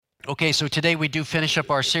Okay, so today we do finish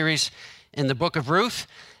up our series in the book of Ruth,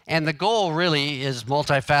 and the goal really is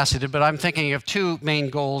multifaceted, but I'm thinking of two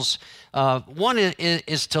main goals. One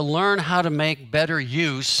is to learn how to make better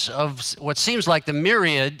use of what seems like the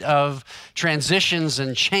myriad of transitions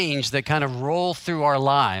and change that kind of roll through our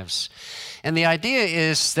lives. And the idea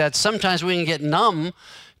is that sometimes we can get numb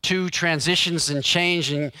to transitions and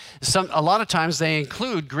change, and a lot of times they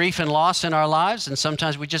include grief and loss in our lives, and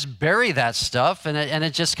sometimes we just bury that stuff, and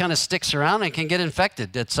it just kind of sticks around and can get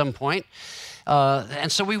infected at some point.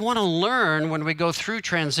 And so we want to learn when we go through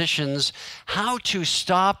transitions how to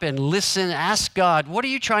stop and listen, ask God, what are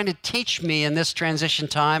you trying to teach me in this transition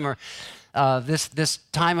time, or this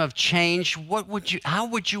time of change? How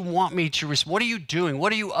would you want me to respond? What are you doing?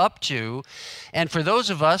 What are you up to? And for those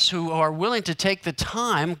of us who are willing to take the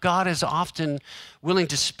time, God is often willing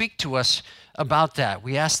to speak to us about that.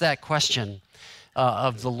 We ask that question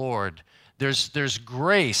of the Lord. There's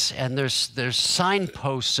grace, and there's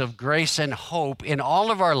signposts of grace and hope in all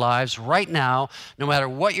of our lives right now. No matter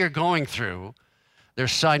what you're going through,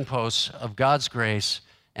 there's signposts of God's grace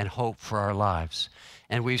and hope for our lives.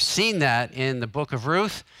 And we've seen that in the book of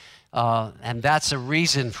Ruth, and that's a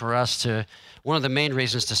reason for us one of the main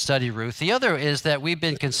reasons to study Ruth. The other is that we've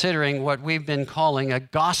been considering what we've been calling a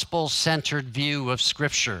gospel-centered view of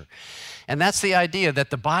Scripture. And that's the idea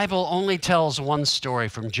that the Bible only tells one story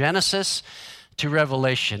from Genesis to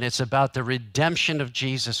Revelation. It's about the redemption of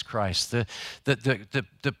Jesus Christ. The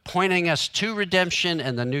pointing us to redemption,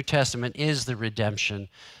 and the New Testament is the redemption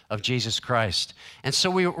of Jesus Christ. And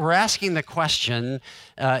so we're asking the question,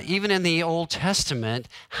 even in the Old Testament,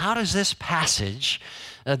 how does this passage,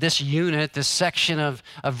 this unit, this section of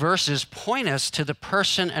verses point us to the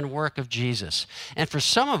person and work of Jesus? And for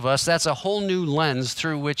some of us, that's a whole new lens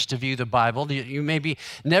through which to view the Bible. You maybe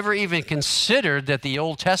never even considered that the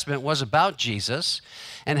Old Testament was about Jesus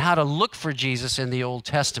and how to look for Jesus in the Old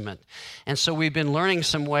Testament. And so we've been learning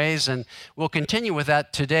some ways, and we'll continue with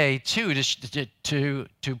that today too,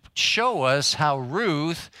 to show us how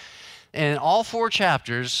Ruth, in all 4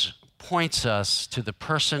 chapters, points us to the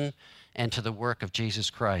person and to the work of Jesus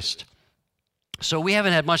Christ. So we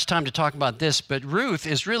haven't had much time to talk about this, but Ruth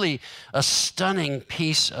is really a stunning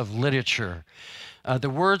piece of literature. The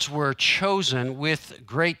words were chosen with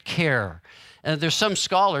great care. There's some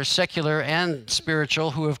scholars, secular and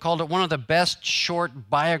spiritual, who have called it one of the best short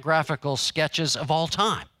biographical sketches of all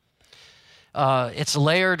time. It's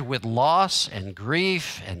layered with loss and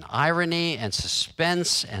grief and irony and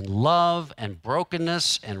suspense and love and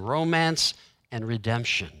brokenness and romance and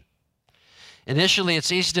redemption. Initially,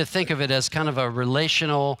 it's easy to think of it as kind of a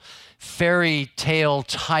relational fairy tale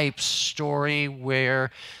type story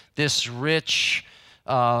where this rich,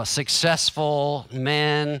 successful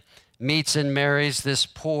man meets and marries this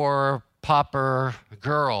poor pauper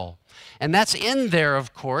girl. And that's in there,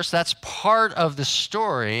 of course. That's part of the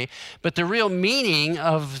story. But the real meaning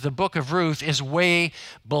of the book of Ruth is way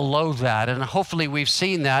below that. And hopefully we've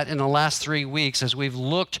seen that in the last 3 weeks as we've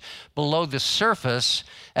looked below the surface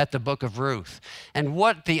at the book of Ruth. And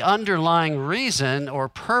what the underlying reason or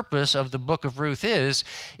purpose of the book of Ruth is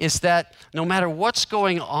that no matter what's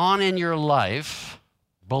going on in your life,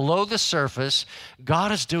 below the surface,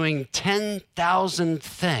 God is doing 10,000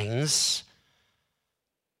 things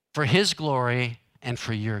for His glory and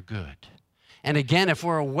for your good. And again, if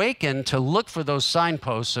we're awakened to look for those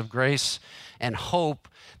signposts of grace and hope,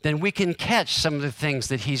 then we can catch some of the things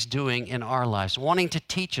that He's doing in our lives, wanting to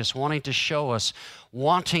teach us, wanting to show us,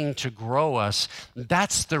 wanting to grow us.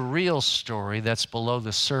 That's the real story that's below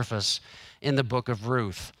the surface in the book of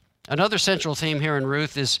Ruth. Another central theme here in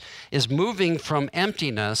Ruth is moving from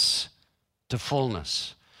emptiness to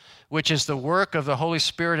fullness, which is the work of the Holy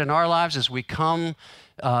Spirit in our lives as we come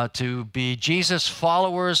to be Jesus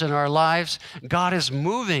followers in our lives. God is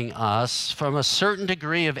moving us from a certain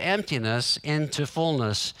degree of emptiness into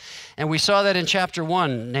fullness. And we saw that in chapter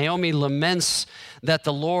 1. Naomi laments that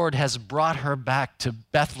the Lord has brought her back to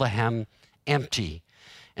Bethlehem empty.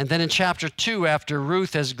 And then in chapter 2, after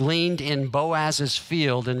Ruth has gleaned in Boaz's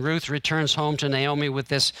field, and Ruth returns home to Naomi with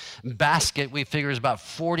this basket, we figure is about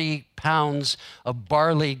 40 pounds of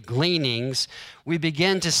barley gleanings, we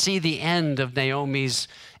begin to see the end of Naomi's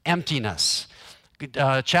emptiness.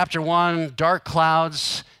 Chapter 1, dark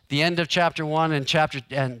clouds. The end of chapter 1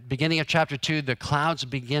 and beginning of chapter 2, the clouds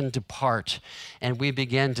begin to part, and we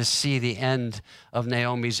begin to see the end of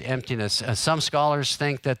Naomi's emptiness. Some scholars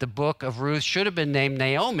think that the book of Ruth should have been named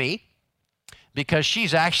Naomi because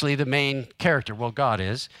she's actually the main character. Well, God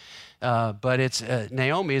is, but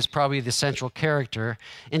Naomi is probably the central character.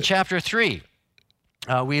 In chapter 3,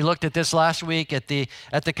 We looked at this last week at the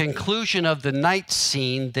conclusion of the night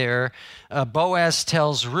scene there. Boaz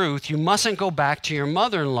tells Ruth, you mustn't go back to your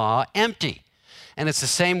mother-in-law empty. And it's the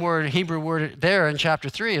same word, Hebrew word there in chapter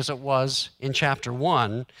 3 as it was in chapter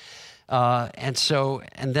 1. And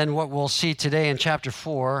then what we'll see today in chapter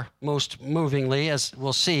 4, most movingly, as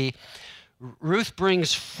we'll see, Ruth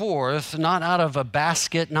brings forth, not out of a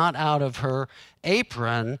basket, not out of her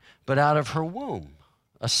apron, but out of her womb,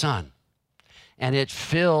 a son. And it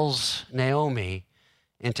fills Naomi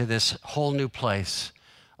into this whole new place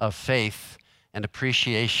of faith and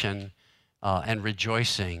appreciation and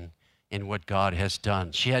rejoicing in what God has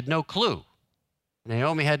done. She had no clue.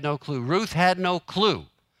 Naomi had no clue. Ruth had no clue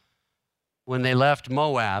when they left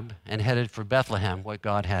Moab and headed for Bethlehem, what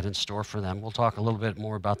God had in store for them. We'll talk a little bit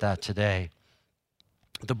more about that today.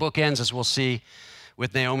 The book ends, as we'll see,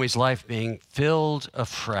 with Naomi's life being filled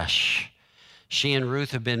afresh. She and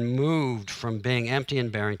Ruth have been moved from being empty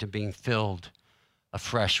and barren to being filled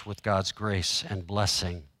afresh with God's grace and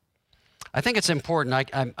blessing. I think it's important,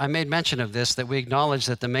 I made mention of this, that we acknowledge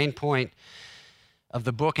that the main point of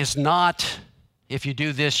the book is not, if you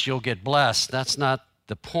do this, you'll get blessed. That's not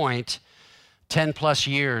the point. 10 plus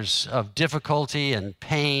years of difficulty and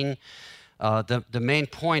pain. The main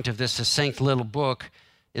point of this succinct little book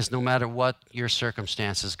is no matter what your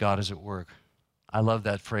circumstances, God is at work. I love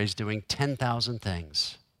that phrase, doing 10,000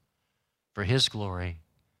 things for His glory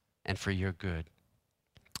and for your good.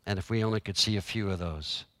 And if we only could see a few of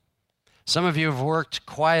those. Some of you have worked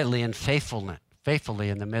quietly and faithfully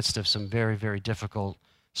in the midst of some very, very difficult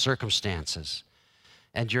circumstances.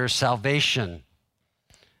 And your salvation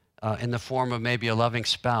in the form of maybe a loving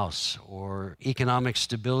spouse or economic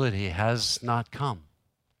stability has not come.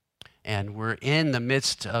 And we're in the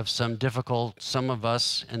midst of some of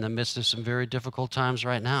us in the midst of some very difficult times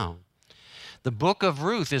right now. The book of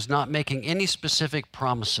Ruth is not making any specific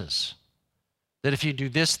promises that if you do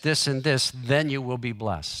this, this, and this, then you will be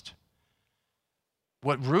blessed.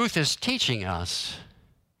 What Ruth is teaching us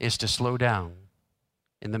is to slow down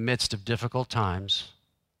in the midst of difficult times,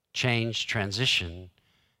 change, transition,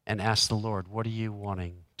 and ask the Lord, what are you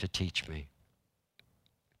wanting to teach me?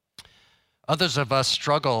 Others of us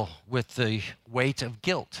struggle with the weight of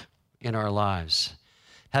guilt in our lives,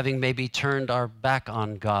 having maybe turned our back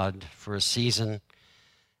on God for a season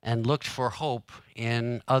and looked for hope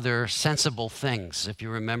in other sensible things. If you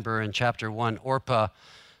remember in chapter 1, Orpah,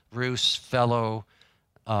 Ruth's fellow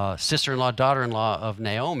sister-in-law, daughter-in-law of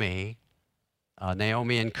Naomi,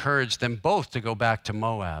 Naomi encouraged them both to go back to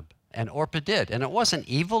Moab. And Orpah did. And it wasn't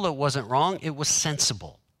evil, it wasn't wrong, it was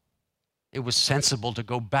sensible. It was sensible to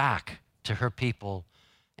go back to her people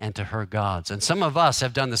and to her gods. And some of us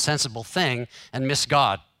have done the sensible thing and missed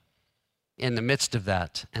God in the midst of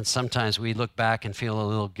that. And sometimes we look back and feel a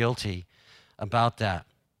little guilty about that.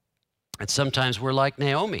 And sometimes we're like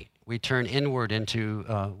Naomi. We turn inward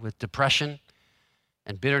with depression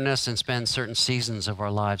and bitterness and spend certain seasons of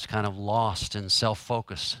our lives kind of lost in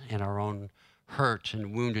self-focus in our own hurt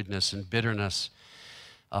and woundedness and bitterness.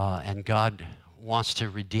 And God wants to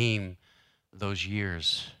redeem those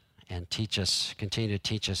years and continue to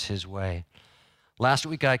teach us His way. Last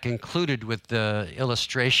week I concluded with the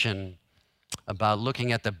illustration about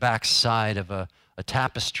looking at the backside of a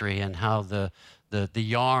tapestry and how the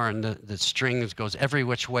yarn, the strings goes every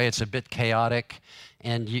which way. It's a bit chaotic.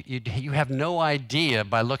 And you have no idea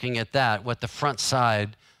by looking at that what the front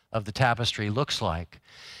side of the tapestry looks like.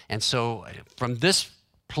 And so from this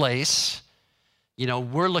place,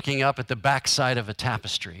 we're looking up at the backside of a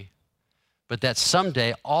tapestry. But that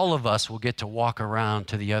someday all of us will get to walk around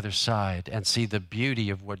to the other side and see the beauty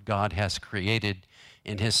of what God has created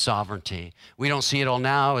in His sovereignty. We don't see it all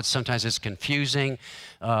now. Sometimes it's confusing,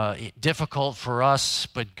 difficult for us,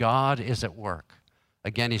 but God is at work.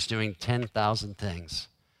 Again, He's doing 10,000 things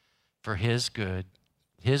for His good,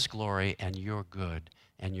 His glory, and your good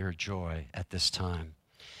and your joy at this time.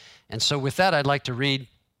 And so with that, I'd like to read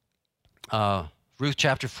Ruth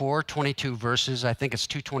chapter 4, 22 verses. I think it's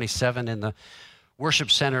 227 in the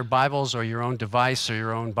Worship Center Bibles or your own device or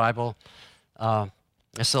your own Bible.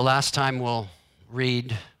 It's the last time we'll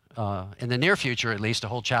read, in the near future at least, a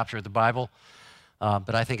whole chapter of the Bible.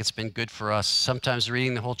 But I think it's been good for us. Sometimes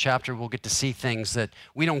reading the whole chapter, we'll get to see things that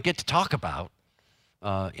we don't get to talk about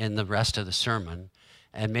in the rest of the sermon.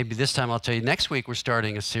 And maybe this time I'll tell you, next week we're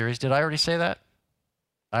starting a series. Did I already say that?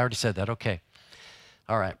 I already said that, okay.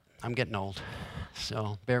 All right, I'm getting old,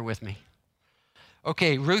 so bear with me.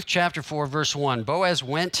 Okay, Ruth chapter 4, verse 1. Boaz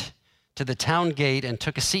went to the town gate and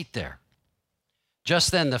took a seat there.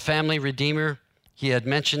 Just then the family redeemer he had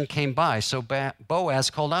mentioned came by, so Boaz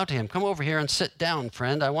called out to him, "Come over here and sit down,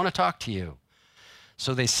 friend. I want to talk to you."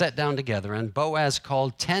 So they sat down together, and Boaz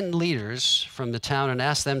called 10 leaders from the town and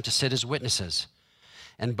asked them to sit as witnesses.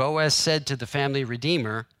 And Boaz said to the family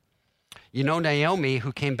redeemer, "You know Naomi,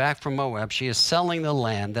 who came back from Moab, she is selling the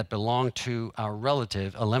land that belonged to our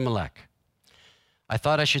relative Elimelech. I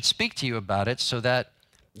thought I should speak to you about it so that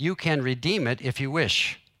you can redeem it if you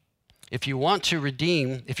wish. If you want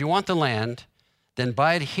the land, then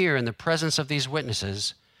buy it here in the presence of these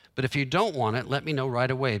witnesses. But if you don't want it, let me know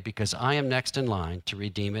right away, because I am next in line to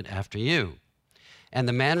redeem it after you." And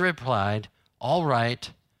the man replied, "All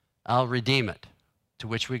right, I'll redeem it." To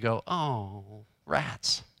which we go, "Oh,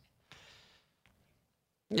 rats."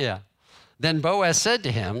 Yeah. Then Boaz said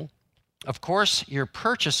to him, "Of course, your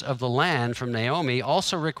purchase of the land from Naomi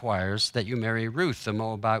also requires that you marry Ruth, the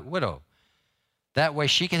Moabite widow. That way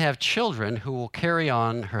she can have children who will carry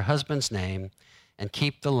on her husband's name and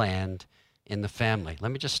keep the land in the family."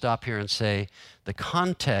 Let me just stop here and say the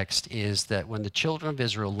context is that when the children of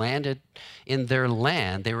Israel landed in their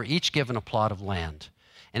land, they were each given a plot of land,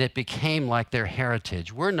 and it became like their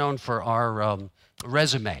heritage. We're known for our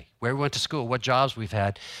resume, where we went to school, what jobs we've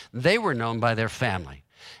had. They were known by their family.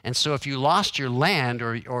 And so if you lost your land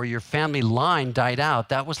or your family line died out,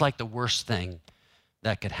 that was like the worst thing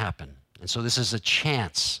that could happen. And so this is a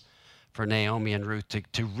chance for Naomi and Ruth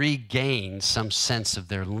to regain some sense of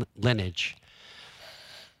their lineage.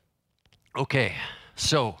 Okay,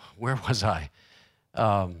 so where was I?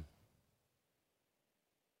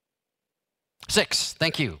 6,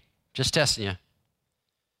 thank you. Just testing you.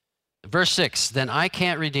 Verse 6, "Then I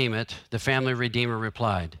can't redeem it," the family redeemer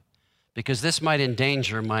replied, "because this might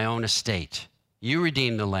endanger my own estate. You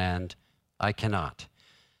redeem the land, I cannot."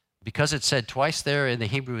 Because it's said twice there in the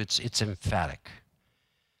Hebrew, it's emphatic.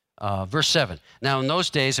 Verse 7, "Now in those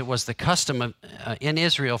days it was the custom in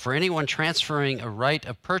Israel for anyone transferring a right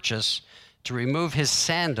of purchase to remove his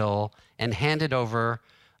sandal and hand it over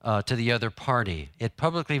to the other party. It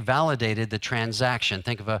publicly validated the transaction."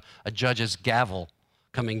 Think of a judge's gavel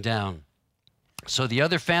coming down. "So the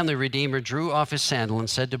other family redeemer drew off his sandal and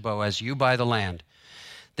said to Boaz, 'You buy the land.'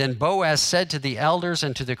 Then Boaz said to the elders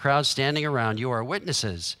and to the crowd standing around, 'You are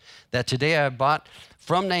witnesses that today I bought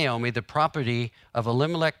from Naomi the property of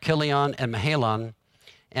Elimelech, Kilion, and Mahlon,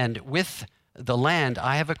 and with the land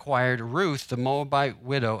I have acquired Ruth, the Moabite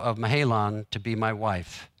widow of Mahlon, to be my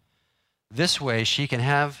wife. This way she can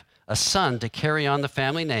have a son to carry on the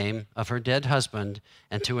family name of her dead husband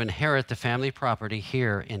and to inherit the family property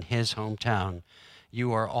here in his hometown.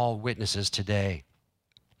 You are all witnesses today.'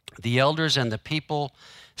 The elders and the people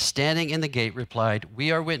standing in the gate replied,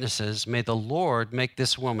 'We are witnesses. May the Lord make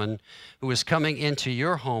this woman who is coming into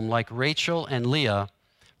your home like Rachel and Leah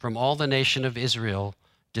from all the nation of Israel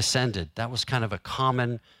descended.'" That was kind of a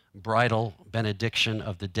common bridal benediction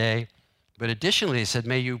of the day. But additionally, he said,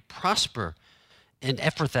 "May you prosper in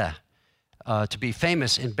Ephrathah, to be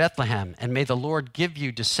famous in Bethlehem, and may the Lord give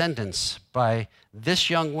you descendants by this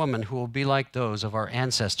young woman who will be like those of our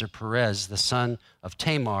ancestor Perez, the son of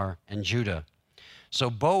Tamar and Judah." So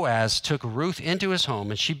Boaz took Ruth into his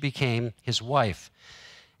home, and she became his wife.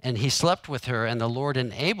 And he slept with her, and the Lord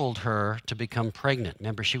enabled her to become pregnant.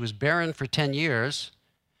 Remember, she was barren for 10 years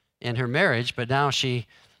in her marriage, but now she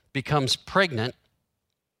becomes pregnant,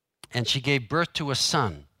 and she gave birth to a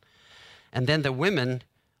son. And then the women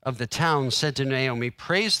of the town said to Naomi,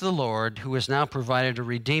 "Praise the Lord, who has now provided a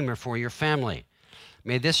redeemer for your family.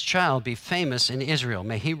 May this child be famous in Israel.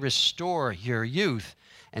 May he restore your youth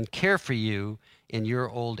and care for you in your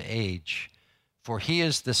old age. For he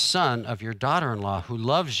is the son of your daughter-in-law who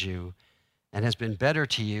loves you and has been better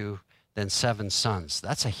to you than 7 sons."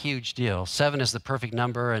 That's a huge deal. 7 is the perfect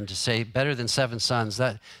number, and to say better than 7 sons,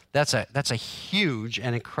 that's a huge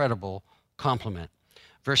and incredible compliment.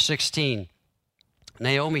 Verse 16,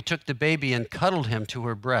 "Naomi took the baby and cuddled him to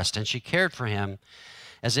her breast, and she cared for him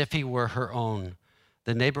as if he were her own.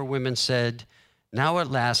 The neighbor women said, 'Now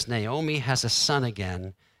at last Naomi has a son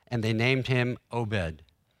again,' and they named him Obed.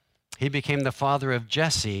 He became the father of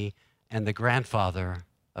Jesse and the grandfather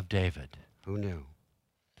of David." Who knew?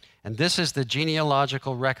 And this is the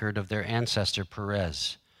genealogical record of their ancestor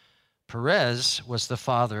Perez. Perez was the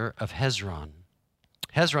father of Hezron.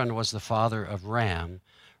 Hezron was the father of Ram.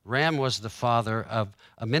 Ram was the father of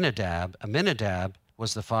Aminadab. Aminadab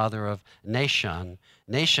was the father of Nahshon.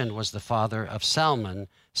 Nahshon was the father of Salmon.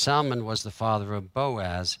 Salmon was the father of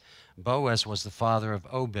Boaz. Boaz was the father of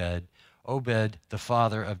Obed. Obed, the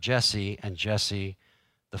father of Jesse, and Jesse,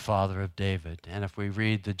 the father of David. And if we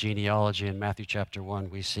read the genealogy in Matthew chapter 1,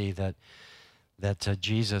 we see that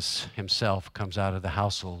Jesus himself comes out of the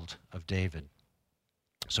household of David.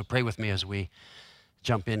 So pray with me as we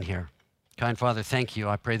jump in here. Kind Father, thank you.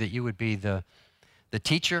 I pray that you would be the the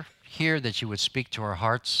teacher here, that you would speak to our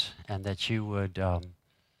hearts, and that you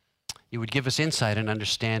would give us insight and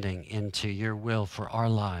understanding into your will for our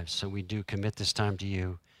lives. So we do commit this time to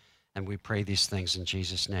you, and we pray these things in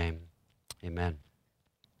Jesus' name. Amen.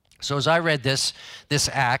 So as I read this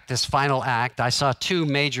final act, I saw two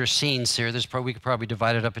major scenes here. We could probably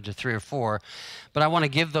divide it up into 3 or 4, but I want to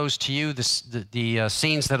give those to you, the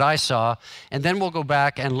scenes that I saw, and then we'll go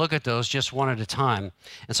back and look at those just one at a time.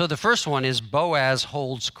 And so the first one is Boaz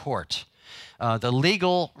holds court. The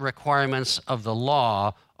legal requirements of the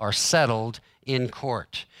law are settled in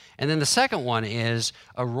court. And then the second one is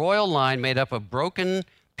a royal line made up of broken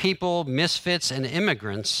people, misfits, and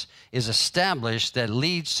immigrants is established that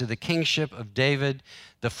leads to the kingship of David,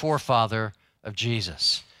 the forefather of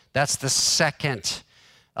Jesus. That's the second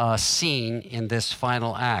scene in this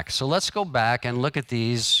final act. So let's go back and look at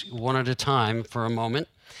these one at a time for a moment.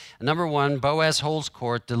 Number 1, Boaz holds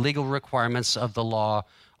court. The legal requirements of the law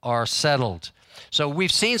are settled. So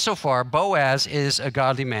we've seen so far, Boaz is a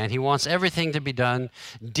godly man. He wants everything to be done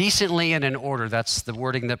decently and in order. That's the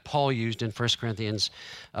wording that Paul used in 1 Corinthians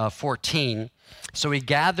 14. So he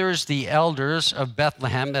gathers the elders of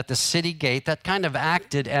Bethlehem at the city gate that kind of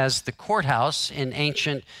acted as the courthouse in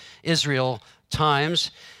ancient Israel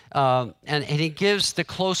times. And he gives the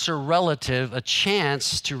closer relative a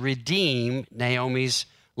chance to redeem Naomi's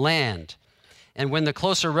land. And when the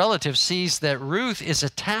closer relative sees that Ruth is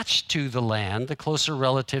attached to the land, the closer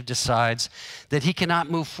relative decides that he cannot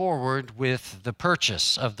move forward with the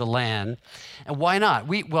purchase of the land. And why not?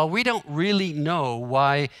 We don't really know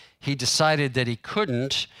why he decided that he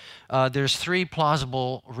couldn't. There's 3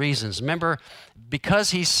 plausible reasons. Remember,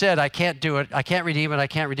 because he said, I can't do it, I can't redeem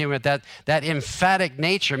it, that emphatic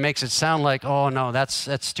nature makes it sound like, oh no,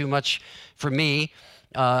 that's too much for me.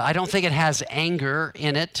 I don't think it has anger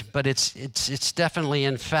in it, but it's definitely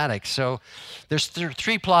emphatic. So there's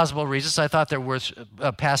 3 plausible reasons I thought they're worth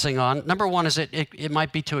passing on. Number 1 is it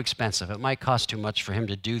might be too expensive. It might cost too much for him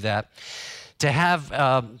to do that. To have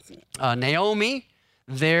Naomi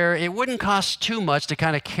there, it wouldn't cost too much to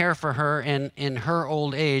kind of care for her in her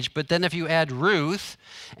old age. But then if you add Ruth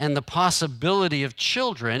and the possibility of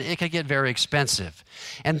children, it could get very expensive.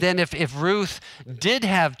 And then if Ruth did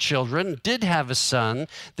have children, did have a son,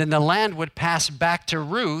 then the land would pass back to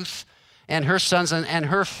Ruth and her sons and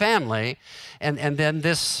her family. And then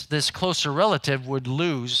this closer relative would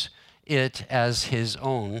lose it as his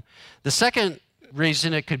own. The second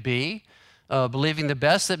reason it could be, believing the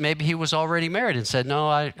best, that maybe he was already married and said, no,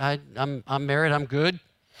 I'm married, I'm good,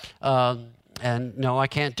 and no, I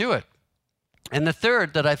can't do it. And the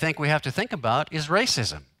third that I think we have to think about is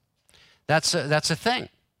racism. That's a thing.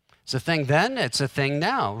 It's a thing then, it's a thing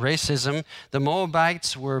now. Racism, the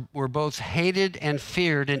Moabites were both hated and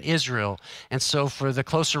feared in Israel. And so for the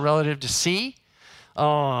closer relative to see,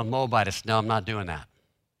 oh, Moabites, no, I'm not doing that.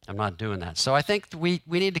 I'm not doing that. So I think we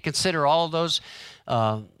need to consider all of those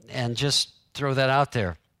and just throw that out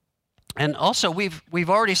there. And also, we've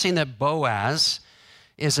already seen that Boaz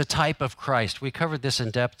is a type of Christ. We covered this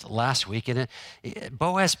in depth last week, and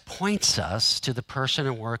Boaz points us to the person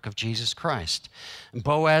and work of Jesus Christ.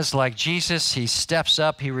 Boaz, like Jesus, he steps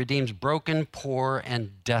up, he redeems broken, poor,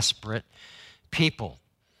 and desperate people.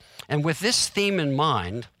 And with this theme in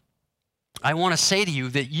mind, I want to say to you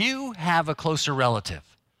that you have a closer relative.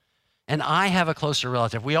 And I have a closer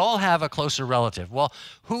relative. We all have a closer relative. Well,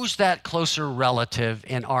 who's that closer relative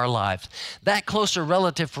in our lives? That closer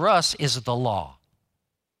relative for us is the law.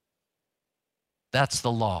 That's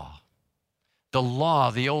the law. The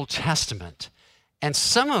law, the Old Testament. And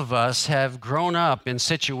some of us have grown up in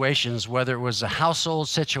situations, whether it was a household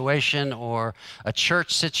situation or a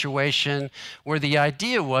church situation, where the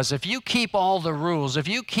idea was if you keep all the rules, if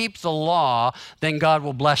you keep the law, then God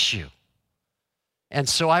will bless you. And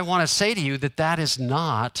so I want to say to you that is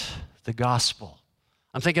not the gospel.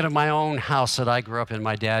 I'm thinking of my own house that I grew up in.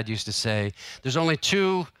 My dad used to say, there's only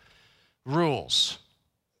 2 rules.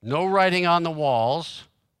 No writing on the walls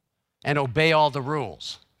and obey all the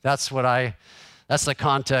rules. That's the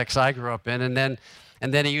context I grew up in. And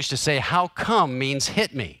then he used to say, how come means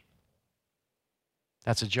hit me.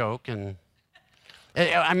 That's a joke. And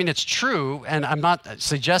I mean, it's true. And I'm not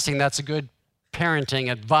suggesting that's a good parenting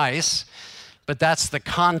advice. But that's the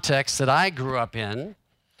context that I grew up in.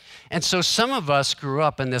 And so some of us grew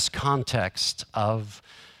up in this context of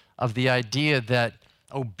the idea that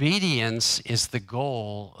obedience is the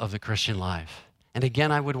goal of the Christian life. And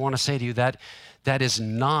again, I would want to say to you that is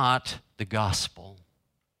not the gospel.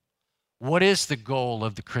 What is the goal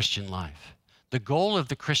of the Christian life? The goal of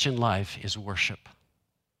the Christian life is worship.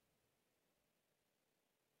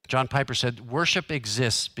 John Piper said, worship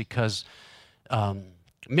exists because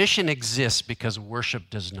mission exists because worship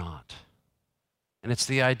does not. And it's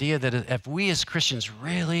the idea that if we as Christians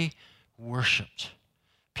really worshiped,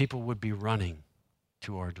 people would be running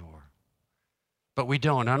to our door. But we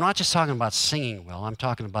don't. I'm not just talking about singing well. I'm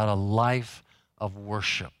talking about a life of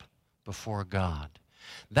worship before God.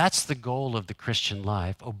 That's the goal of the Christian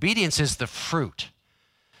life. Obedience is the fruit.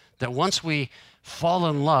 That once we fall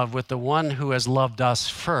in love with the one who has loved us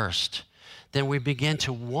first, then we begin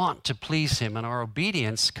to want to please him, and our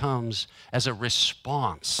obedience comes as a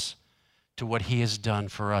response to what he has done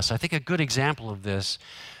for us. I think a good example of this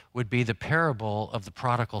would be the parable of the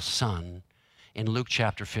prodigal son in Luke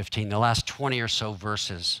chapter 15. The last 20 or so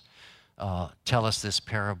verses tell us this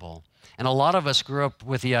parable. And a lot of us grew up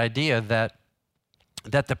with the idea that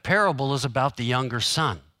the parable is about the younger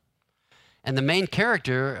son. And the main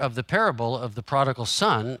character of the parable of the prodigal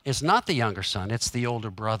son is not the younger son, it's the older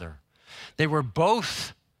brother. They were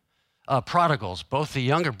both prodigals, both the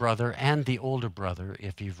younger brother and the older brother,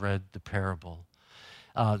 if you've read the parable.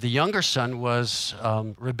 The younger son was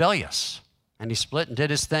rebellious, and he split and did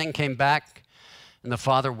his thing, came back, and the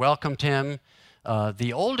father welcomed him.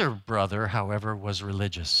 The older brother, however, was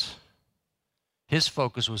religious. His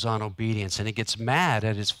focus was on obedience, and he gets mad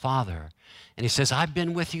at his father. And he says, I've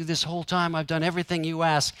been with you this whole time. I've done everything you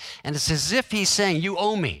ask. And it's as if he's saying, you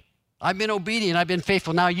owe me. I've been obedient. I've been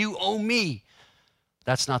faithful. Now you owe me.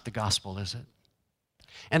 That's not the gospel, is it?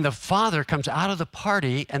 And the father comes out of the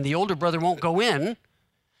party, and the older brother won't go in.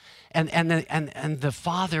 And the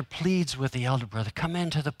father pleads with the elder brother, come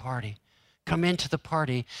into the party. Come into the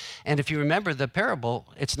party. And if you remember the parable,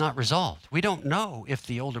 it's not resolved. We don't know if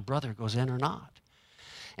the older brother goes in or not.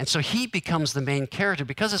 And so he becomes the main character.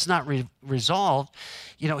 Because it's not resolved,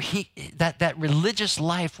 you know, that religious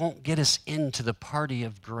life won't get us into the party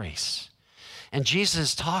of grace. And Jesus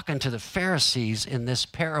is talking to the Pharisees in this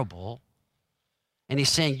parable, and he's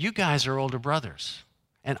saying, you guys are older brothers,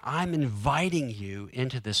 and I'm inviting you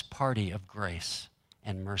into this party of grace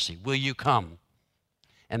and mercy. Will you come?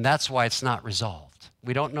 And that's why it's not resolved.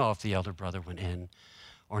 We don't know if the elder brother went in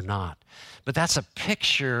or not. But that's a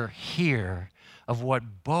picture here of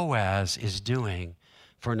what Boaz is doing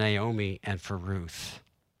for Naomi and for Ruth.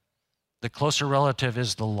 The closer relative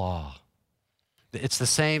is the law. It's the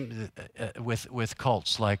same with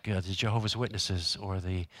cults like the Jehovah's Witnesses or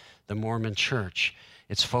the Mormon Church.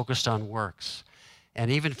 It's focused on works.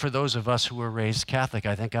 And even for those of us who were raised Catholic,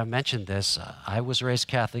 I think I mentioned this, I was raised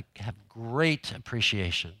Catholic, have great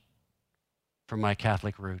appreciation for my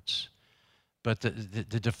Catholic roots. But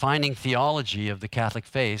the defining theology of the Catholic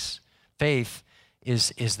faith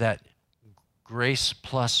is that grace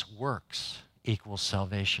plus works equals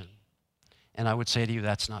salvation. And I would say to you,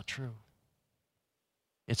 that's not true.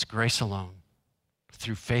 It's grace alone,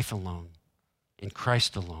 through faith alone, in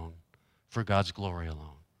Christ alone, for God's glory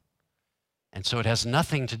alone. And so it has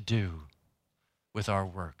nothing to do with our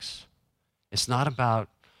works. It's not about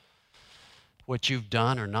what you've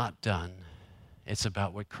done or not done. It's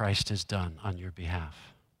about what Christ has done on your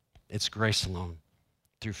behalf. It's grace alone,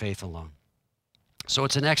 through faith alone. So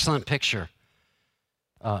it's an excellent picture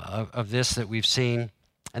of this that we've seen.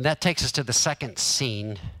 And that takes us to the second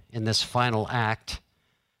scene in this final act.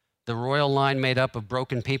 The royal line made up of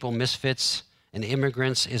broken people, misfits, and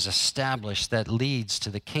immigrants is established that leads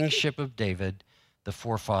to the kingship of David, the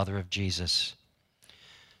forefather of Jesus.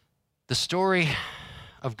 The story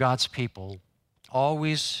of God's people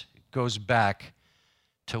always goes back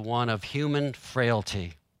to one of human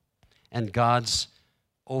frailty and God's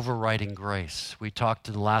overriding grace. We talked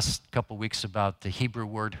in the last couple weeks about the Hebrew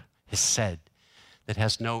word hesed that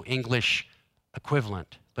has no English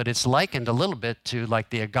equivalent, but it's likened a little bit to like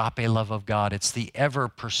the agape love of God. It's the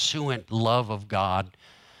ever-pursuant love of God,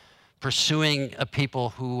 pursuing a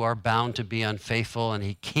people who are bound to be unfaithful, and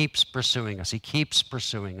he keeps pursuing us. He keeps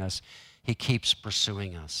pursuing us. He keeps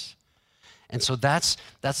pursuing us. And so that's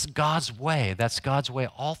God's way. That's God's way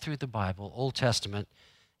all through the Bible, Old Testament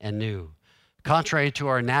and New. Contrary to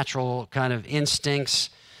our natural kind of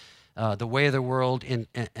instincts, the way the world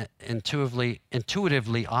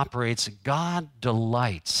intuitively operates, God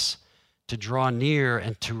delights to draw near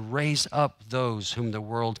and to raise up those whom the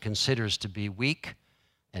world considers to be weak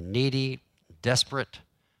and needy, desperate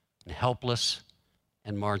and helpless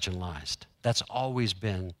and marginalized. That's always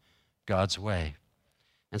been God's way.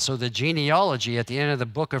 And so the genealogy at the end of the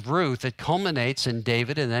book of Ruth, it culminates in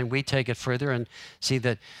David, and then we take it further and see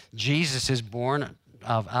that Jesus is born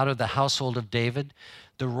out of the household of David.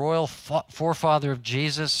 The royal forefather of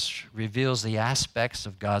Jesus reveals the aspects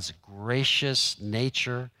of God's gracious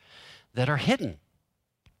nature that are hidden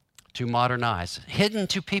to modern eyes, hidden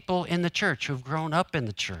to people in the church who have grown up in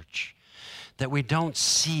the church. that we don't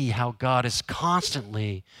see how God is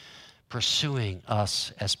constantly pursuing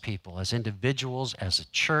us as people, as individuals, as a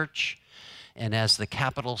church, and as the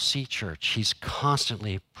capital C church. He's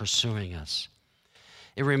constantly pursuing us.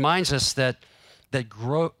 It reminds us that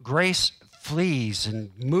grace flees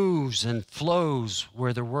and moves and flows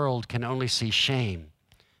where the world can only see shame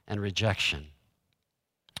and rejection.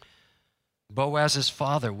 Boaz's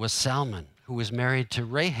father was Salmon, who was married to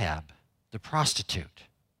Rahab, the prostitute.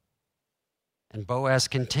 And Boaz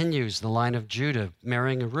continues the line of Judah,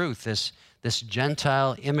 marrying Ruth, this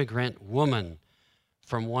Gentile immigrant woman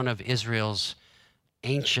from one of Israel's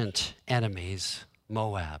ancient enemies,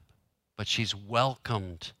 Moab. But she's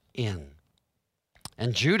welcomed in.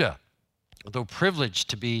 And Judah, though privileged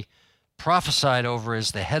to be prophesied over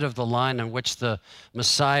as the head of the line on which the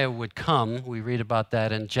Messiah would come, we read about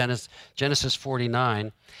that in Genesis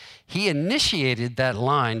 49, he initiated that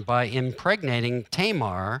line by impregnating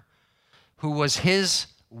Tamar, who was his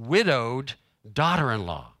widowed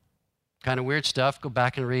daughter-in-law. Kind of weird stuff. Go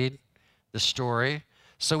back and read the story.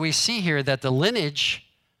 So we see here that the lineage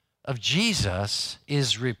of Jesus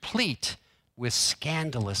is replete with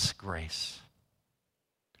scandalous grace.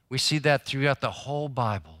 We see that throughout the whole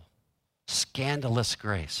Bible. Scandalous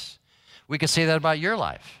grace. We could say that about your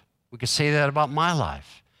life. We could say that about my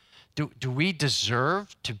life. Do we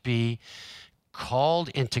deserve to be called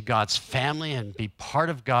into God's family and be part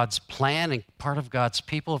of God's plan and part of God's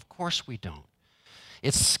people? Of course we don't.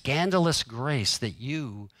 It's scandalous grace that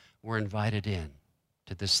you were invited in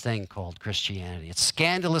to this thing called Christianity. It's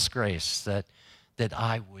scandalous grace that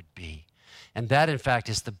I would be. And that, in fact,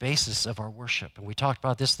 is the basis of our worship. And we talked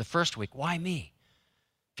about this the first week. Why me?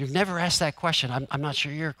 If you've never asked that question, I'm not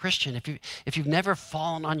sure you're a Christian. If you've never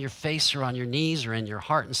fallen on your face or on your knees or in your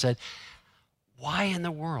heart and said, why in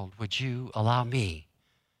the world would you allow me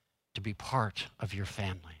to be part of your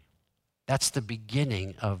family? That's the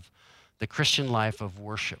beginning of the Christian life of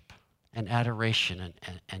worship and adoration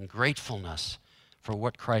and gratefulness for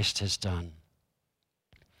what Christ has done.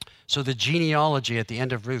 So the genealogy at the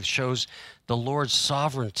end of Ruth shows the Lord's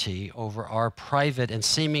sovereignty over our private and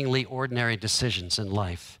seemingly ordinary decisions in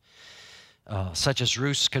life, such as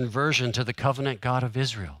Ruth's conversion to the covenant God of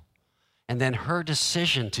Israel, and then her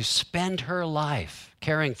decision to spend her life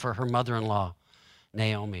caring for her mother-in-law,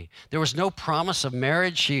 Naomi. There was no promise of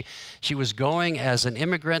marriage. She was going as an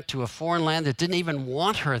immigrant to a foreign land that didn't even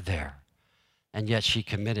want her there, and yet she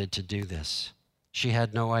committed to do this. She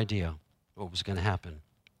had no idea what was going to happen.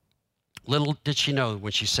 Little did she know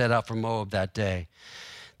when she set out for Moab that day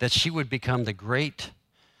that she would become the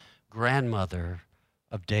great-grandmother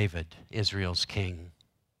of David, Israel's king,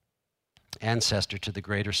 ancestor to the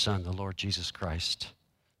greater son, the Lord Jesus Christ,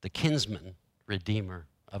 the kinsman, redeemer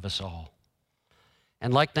of us all.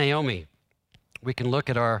 And like Naomi, we can look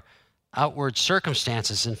at our outward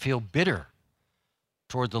circumstances and feel bitter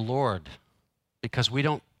toward the Lord because we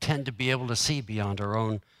don't tend to be able to see beyond our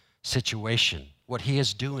own situation, what he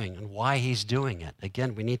is doing and why he's doing it.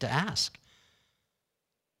 Again, we need to ask.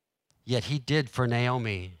 Yet he did for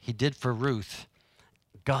Naomi, he did for Ruth.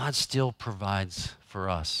 God still provides for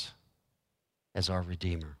us as our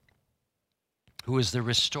Redeemer, who is the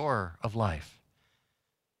restorer of life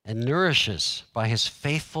and nourishes by his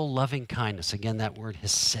faithful loving kindness, again that word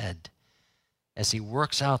hesed, as he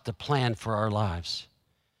works out the plan for our lives,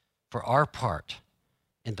 for our part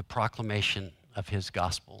in the proclamation of his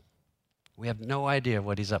gospel. We have no idea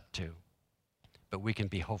what he's up to, but we can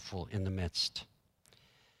be hopeful in the midst.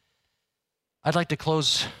 I'd like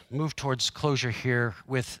to move towards closure here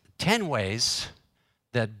with 10 ways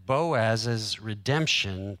that Boaz's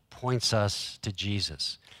redemption points us to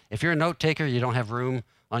Jesus. If you're a note taker, you don't have room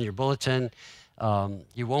on your bulletin.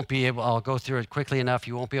 You won't be able, I'll go through it quickly enough,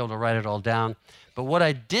 you won't be able to write it all down. But what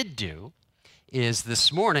I did do is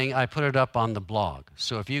this morning I put it up on the blog.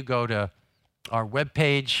 So if you go to our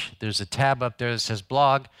webpage, there's a tab up there that says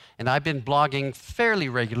blog, and I've been blogging fairly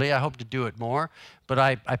regularly. I hope to do it more, but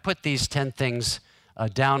I put these 10 things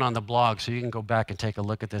down on the blog, so you can go back and take a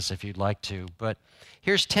look at this if you'd like to. But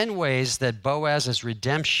here's 10 ways that Boaz's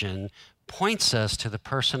redemption points us to the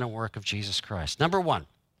person and work of Jesus Christ. Number one,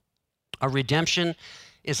 our redemption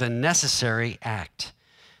is a necessary act.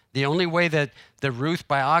 The only way that the Ruth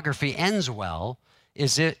biography ends well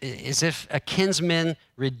is if a kinsman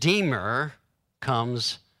redeemer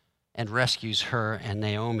comes and rescues her and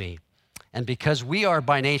Naomi. And because we are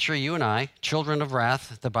by nature, you and I, children of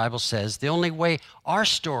wrath, the Bible says, the only way our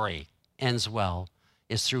story ends well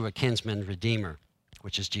is through a kinsman redeemer,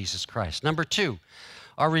 which is Jesus Christ. Number two,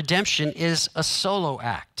 our redemption is a solo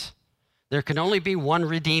act. There can only be one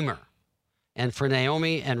redeemer. And for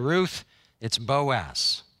Naomi and Ruth, it's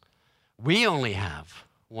Boaz. We only have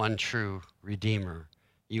one true Redeemer,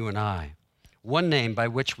 you and I. One name by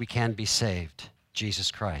which we can be saved,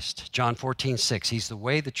 Jesus Christ. John 14:6, he's the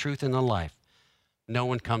way, the truth, and the life. No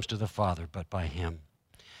one comes to the Father but by him.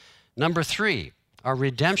 Number 3, our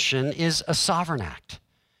redemption is a sovereign act.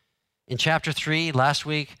 In chapter 3, last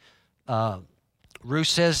week, Ruth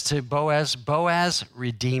says to Boaz, Boaz,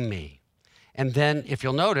 redeem me. And then, if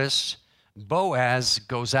you'll notice, Boaz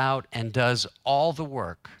goes out and does all the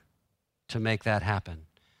work to make that happen.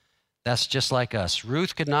 That's just like us.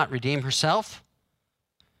 Ruth could not redeem herself,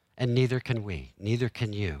 and neither can we, neither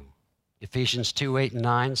can you. Ephesians 2:8 and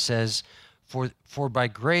 9 says, For by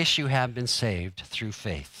grace you have been saved through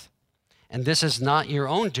faith. And this is not your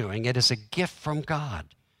own doing, it is a gift from God,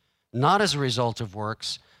 not as a result of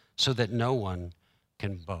works, so that no one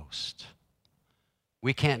can boast.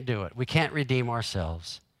 We can't do it. We can't redeem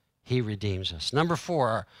ourselves. He redeems us. Number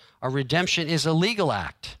 4, our redemption is a legal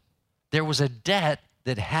act. There was a debt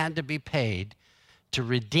that had to be paid to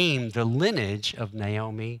redeem the lineage of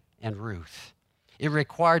Naomi and Ruth. It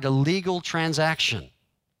required a legal transaction.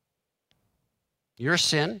 Your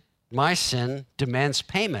sin, my sin, demands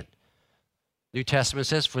payment. New Testament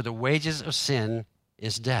says, for the wages of sin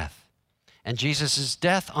is death. And Jesus'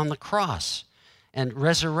 death on the cross and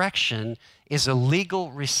resurrection is a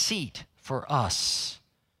legal receipt for us.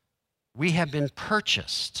 We have been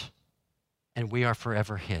purchased, and we are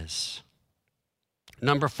forever his.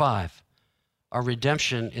 Number 5, our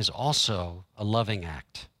redemption is also a loving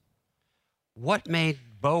act. What made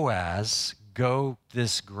Boaz go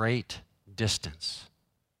this great distance?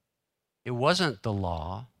 It wasn't the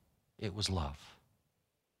law, it was love.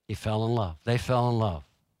 He fell in love. They fell in love.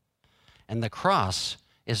 And the cross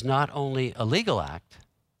is not only a legal act,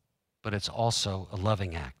 but it's also a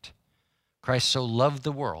loving act. Christ so loved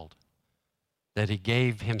the world that he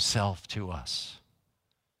gave himself to us.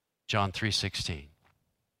 John 3:16.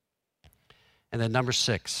 And then number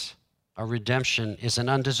 6, our redemption is an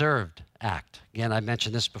undeserved act. Again, I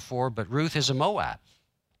mentioned this before, but Ruth is a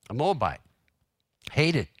Moabite,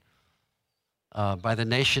 hated by the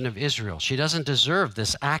nation of Israel. She doesn't deserve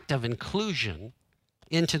this act of inclusion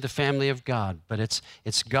into the family of God, but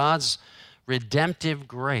it's God's redemptive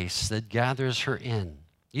grace that gathers her in.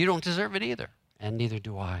 You don't deserve it either, and neither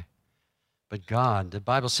do I. But God, the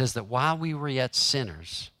Bible says that while we were yet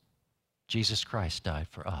sinners, Jesus Christ died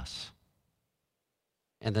for us.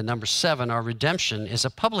 And then number 7, our redemption is a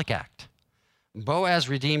public act. Boaz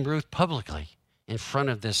redeemed Ruth publicly in front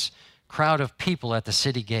of this crowd of people at the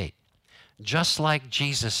city gate, just like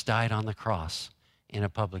Jesus died on the cross in a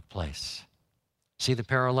public place. See the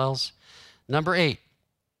parallels? Number 8,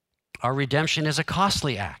 our redemption is a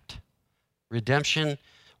costly act. Redemption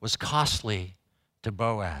was costly to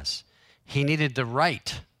Boaz. He needed the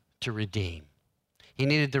right to redeem. He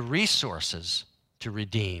needed the resources to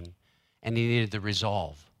redeem, and he needed the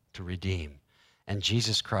resolve to redeem. And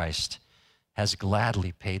Jesus Christ has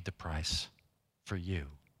gladly paid the price for you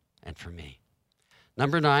and for me.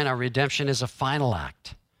 Number 9, our redemption is a final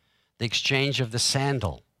act. The exchange of the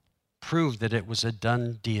sandal proved that it was a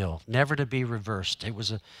done deal, never to be reversed. It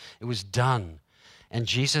was done. And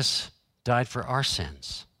Jesus died for our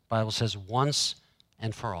sins. The Bible says once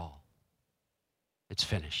and for all. It's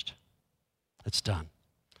finished. It's done.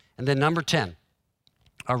 And then number 10,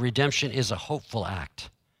 our redemption is a hopeful act.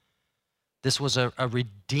 This was a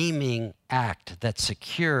redeeming act that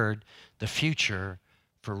secured the future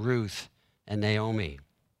for Ruth and Naomi,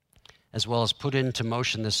 as well as put into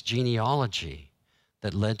motion this genealogy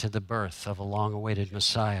that led to the birth of a long-awaited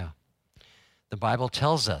Messiah. The Bible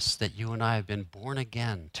tells us that you and I have been born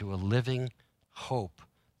again to a living hope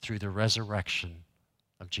through the resurrection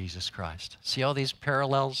of Jesus Christ. See all these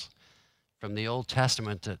parallels from the Old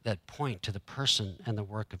Testament that point to the person and the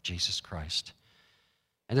work of Jesus Christ.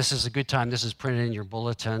 And this is a good time. This is printed in your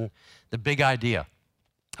bulletin. The big idea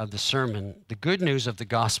of the sermon, the good news of the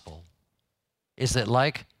gospel, is that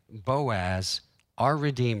like Boaz, our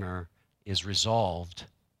Redeemer is resolved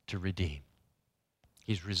to redeem.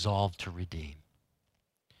 He's resolved to redeem.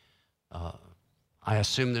 I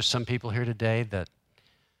assume there's some people here today that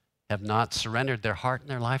have not surrendered their heart and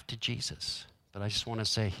their life to Jesus. But I just want to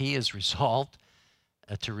say he is resolved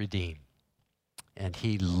to redeem. And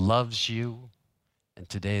he loves you. And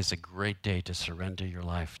today is a great day to surrender your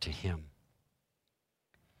life to him.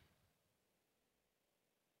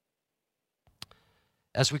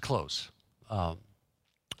 As we close,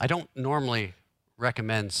 I don't normally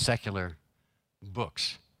recommend secular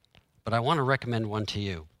books, but I want to recommend one to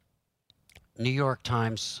you. New York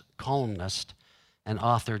Times columnist and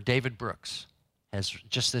author David Brooks has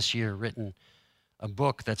just this year written a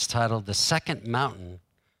book that's titled The Second Mountain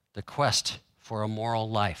the quest for a moral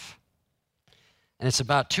life. And it's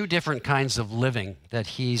about two different kinds of living that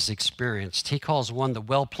he's experienced. He calls one the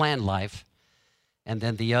well-planned life, and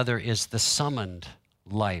then the other is the summoned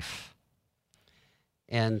life.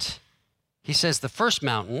 And he says the first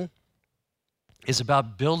mountain is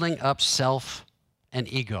about building up self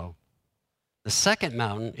and ego. The second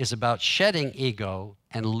mountain is about shedding ego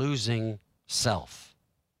and losing self.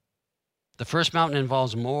 The first mountain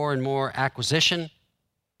involves more and more acquisition.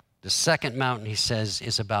 The second mountain, he says,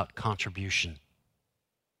 is about contribution.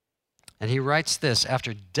 And he writes this: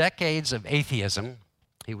 after decades of atheism,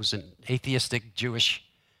 he was an atheistic Jewish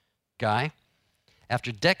guy.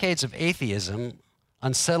 After decades of atheism,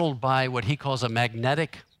 unsettled by what he calls a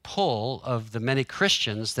magnetic pull of the many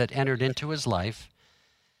Christians that entered into his life,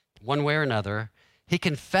 one way or another, he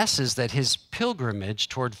confesses that his pilgrimage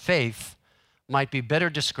toward faith might be better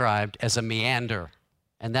described as a meander.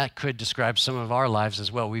 And that could describe some of our lives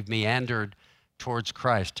as well. We've meandered towards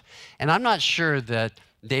Christ. And I'm not sure that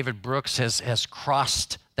David Brooks has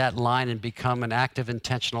crossed that line and become an active,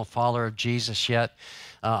 intentional follower of Jesus yet.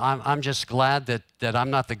 I'm just glad that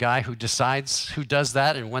I'm not the guy who decides who does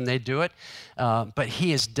that and when they do it. But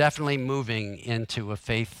he is definitely moving into a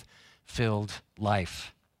faith-filled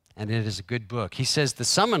life. And it is a good book. He says the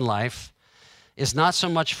summoned life is not so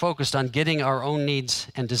much focused on getting our own needs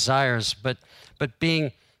and desires, but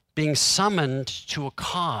being summoned to a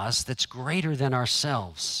cause that's greater than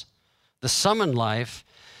ourselves. The summoned life,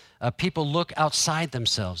 people look outside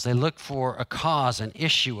themselves. They look for a cause, an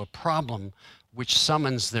issue, a problem which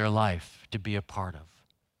summons their life to be a part of.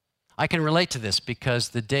 I can relate to this because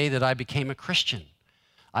the day that I became a Christian,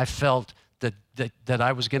 I felt that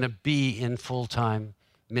I was going to be in full-time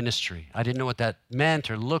ministry. I didn't know what that meant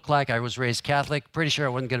or looked like. I was raised Catholic, pretty sure I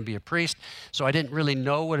wasn't going to be a priest, so I didn't really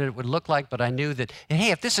know what it would look like, but I knew that,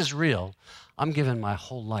 hey, if this is real, I'm giving my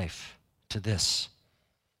whole life to this.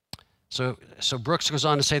 So Brooks goes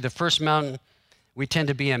on to say the first mountain, we tend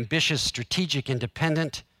to be ambitious, strategic,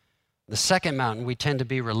 independent. The second mountain, we tend to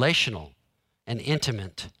be relational and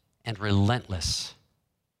intimate and relentless.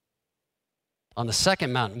 On the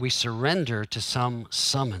second mountain, we surrender to some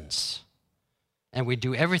summons. And we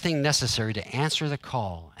do everything necessary to answer the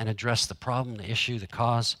call and address the problem, the issue, the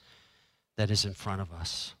cause that is in front of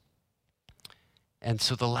us. And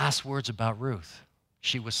so the last words about Ruth,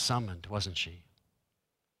 she was summoned, wasn't she?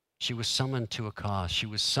 She was summoned to a cause. She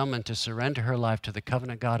was summoned to surrender her life to the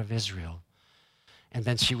covenant God of Israel. And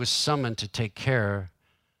then she was summoned to take care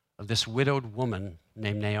of this widowed woman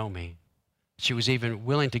named Naomi. She was even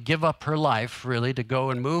willing to give up her life, really, to go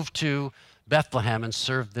and move to Bethlehem and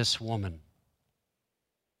serve this woman.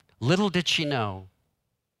 Little did she know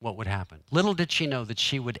what would happen. Little did she know that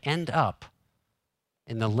she would end up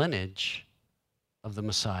in the lineage of the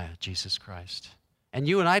Messiah, Jesus Christ. And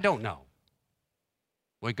you and I don't know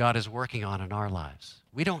what God is working on in our lives.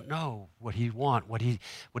 We don't know what he wants, what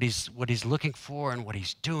he's looking for and what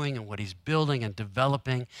he's doing and what he's building and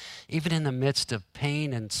developing, even in the midst of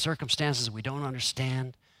pain and circumstances we don't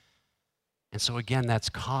understand. And so again, that's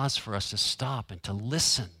cause for us to stop and to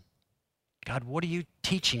listen. God, what are you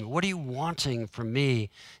teaching? What are you wanting from me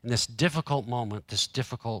in this difficult moment, this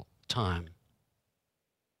difficult time?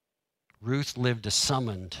 Ruth lived a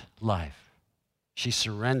summoned life. She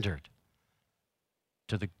surrendered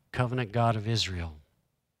to the covenant God of Israel.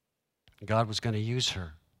 God was going to use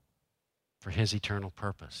her for his eternal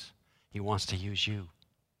purpose. He wants to use you.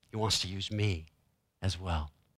 He wants to use me as well.